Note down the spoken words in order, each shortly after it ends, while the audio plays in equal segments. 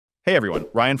Hey everyone,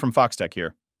 Ryan from Foxtecc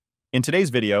here. In today's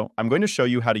video, I'm going to show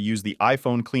you how to use the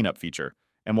iPhone cleanup feature,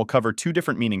 and we'll cover two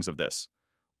different meanings of this.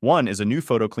 One is a new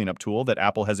photo cleanup tool that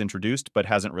Apple has introduced but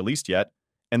hasn't released yet,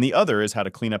 and the other is how to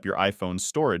clean up your iPhone's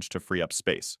storage to free up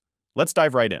space. Let's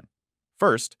dive right in.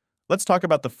 First, let's talk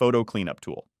about the photo cleanup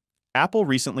tool. Apple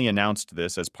recently announced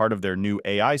this as part of their new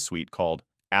AI suite called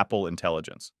Apple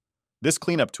Intelligence. This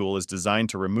cleanup tool is designed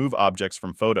to remove objects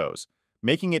from photos,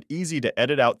 making it easy to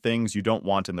edit out things you don't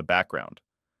want in the background.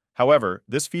 However,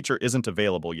 this feature isn't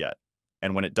available yet,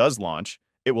 and when it does launch,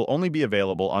 it will only be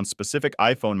available on specific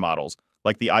iPhone models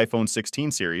like the iPhone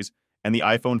 16 series and the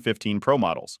iPhone 15 Pro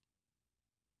models.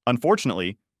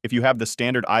 Unfortunately, if you have the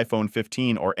standard iPhone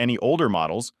 15 or any older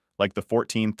models, like the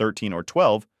 14, 13, or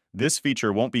 12, this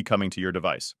feature won't be coming to your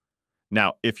device.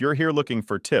 Now, if you're here looking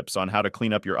for tips on how to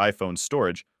clean up your iPhone's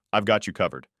storage, I've got you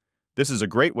covered. This is a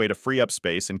great way to free up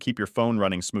space and keep your phone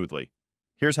running smoothly.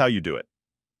 Here's how you do it.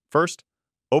 First,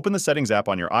 open the Settings app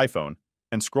on your iPhone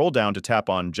and scroll down to tap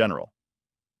on General.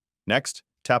 Next,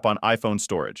 tap on iPhone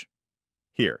Storage.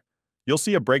 Here, you'll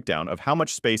see a breakdown of how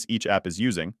much space each app is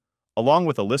using, along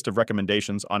with a list of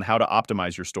recommendations on how to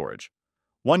optimize your storage.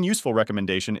 One useful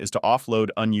recommendation is to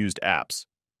offload unused apps.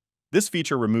 This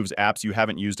feature removes apps you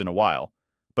haven't used in a while,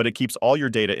 but it keeps all your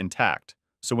data intact,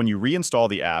 so when you reinstall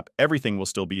the app, everything will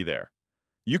still be there.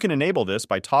 You can enable this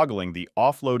by toggling the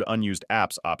Offload Unused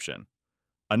Apps option.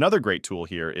 Another great tool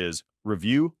here is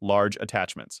Review Large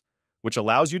Attachments, which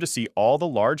allows you to see all the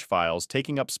large files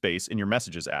taking up space in your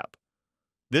Messages app.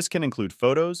 This can include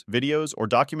photos, videos, or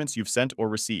documents you've sent or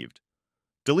received.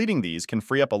 Deleting these can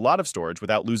free up a lot of storage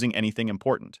without losing anything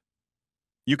important.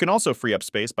 You can also free up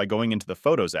space by going into the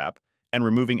Photos app and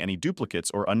removing any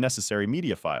duplicates or unnecessary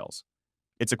media files.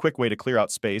 It's a quick way to clear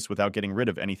out space without getting rid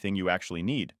of anything you actually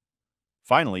need.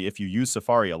 Finally, if you use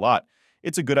Safari a lot,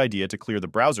 it's a good idea to clear the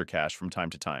browser cache from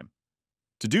time to time.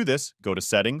 To do this, go to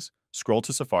Settings, scroll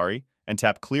to Safari, and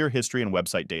tap Clear History and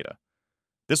Website Data.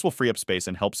 This will free up space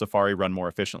and help Safari run more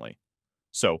efficiently.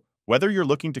 So, whether you're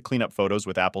looking to clean up photos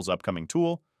with Apple's upcoming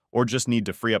tool, or just need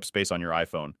to free up space on your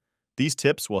iPhone, these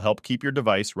tips will help keep your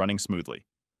device running smoothly.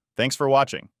 Thanks for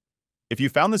watching. If you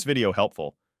found this video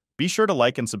helpful, be sure to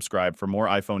like and subscribe for more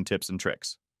iPhone tips and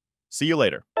tricks. See you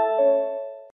later.